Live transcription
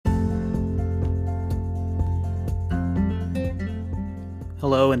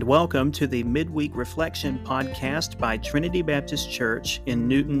Hello and welcome to the Midweek Reflection podcast by Trinity Baptist Church in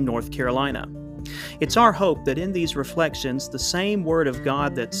Newton, North Carolina. It's our hope that in these reflections, the same Word of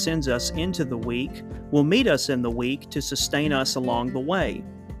God that sends us into the week will meet us in the week to sustain us along the way.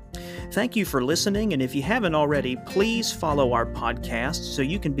 Thank you for listening, and if you haven't already, please follow our podcast so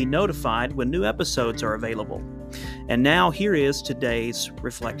you can be notified when new episodes are available. And now here is today's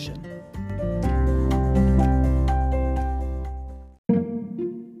reflection.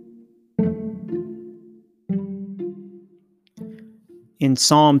 In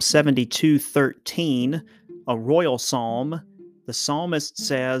Psalm 72:13, a royal psalm, the psalmist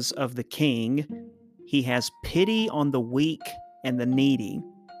says of the king, "He has pity on the weak and the needy,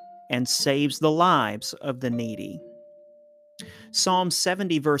 and saves the lives of the needy." Psalm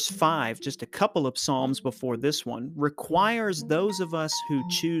 70 verse 5, just a couple of psalms before this one, requires those of us who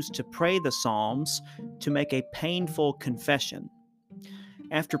choose to pray the psalms to make a painful confession.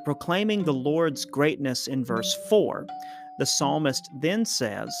 After proclaiming the Lord's greatness in verse 4, the psalmist then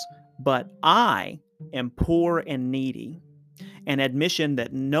says, "But I am poor and needy," an admission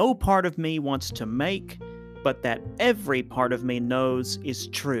that no part of me wants to make, but that every part of me knows is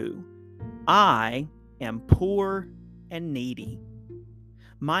true. I am poor and needy.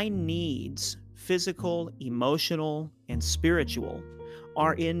 My needs, physical, emotional, and spiritual,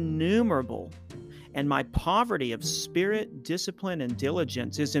 are innumerable, and my poverty of spirit, discipline, and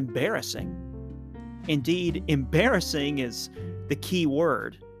diligence is embarrassing. Indeed, embarrassing is the key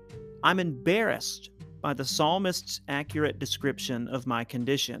word. I'm embarrassed by the psalmist's accurate description of my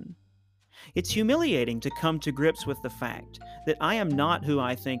condition. It's humiliating to come to grips with the fact that I am not who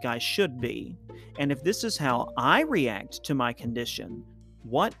I think I should be, and if this is how I react to my condition,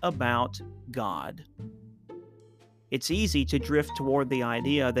 what about God? It's easy to drift toward the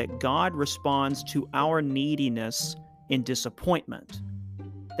idea that God responds to our neediness in disappointment,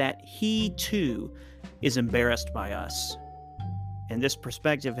 that He too is embarrassed by us. And this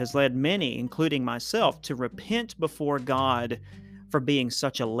perspective has led many, including myself, to repent before God for being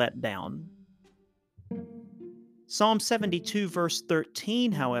such a letdown. Psalm 72 verse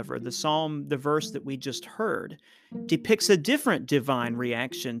 13, however, the verse that we just heard, depicts a different divine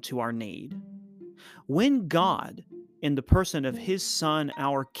reaction to our need. When God, in the person of His Son,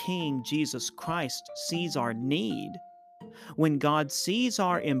 our King, Jesus Christ, sees our need, when God sees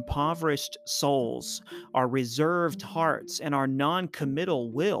our impoverished souls, our reserved hearts, and our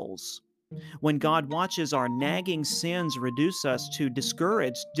non-committal wills, when God watches our nagging sins reduce us to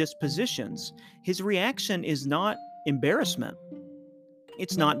discouraged dispositions, His reaction is not embarrassment.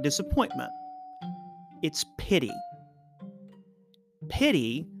 It's not disappointment. It's pity.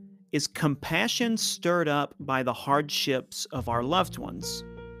 Pity is compassion stirred up by the hardships of our loved ones.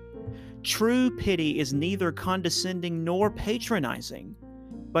 True pity is neither condescending nor patronizing,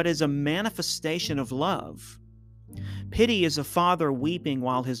 but is a manifestation of love. Pity is a father weeping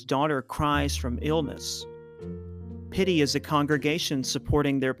while his daughter cries from illness. Pity is a congregation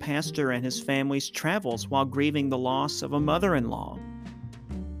supporting their pastor and his family's travels while grieving the loss of a mother-in-law.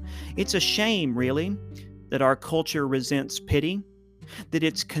 It's a shame, really, that our culture resents pity, that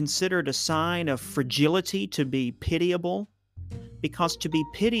it's considered a sign of fragility to be pitiable, because to be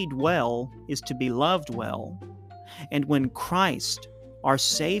pitied well is to be loved well. And when Christ, our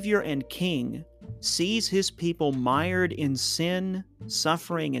Savior and King, sees His people mired in sin,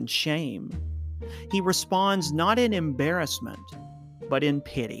 suffering, and shame, He responds not in embarrassment, but in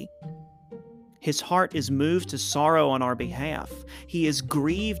pity. His heart is moved to sorrow on our behalf. He is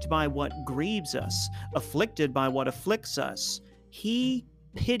grieved by what grieves us, afflicted by what afflicts us. He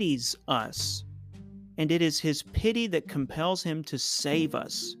pities us. And it is His pity that compels Him to save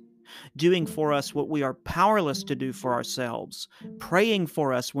us, doing for us what we are powerless to do for ourselves, praying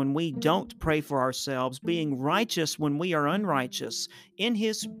for us when we don't pray for ourselves, being righteous when we are unrighteous. In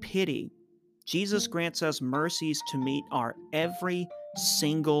His pity, Jesus grants us mercies to meet our every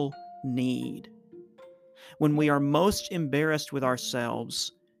single need. When we are most embarrassed with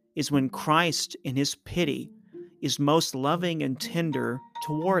ourselves is when Christ, in His pity, is most loving and tender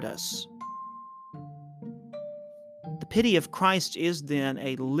toward us. The pity of Christ is then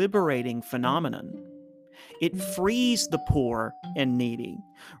a liberating phenomenon. It frees the poor and needy,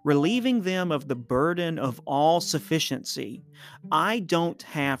 relieving them of the burden of all sufficiency. I don't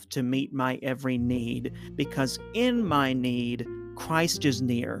have to meet my every need because in my need, Christ is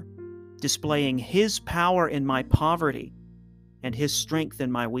near, displaying His power in my poverty and His strength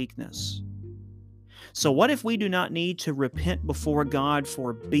in my weakness. So what if we do not need to repent before God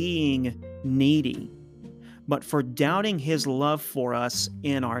for being needy, but for doubting His love for us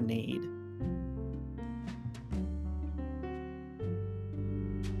in our need?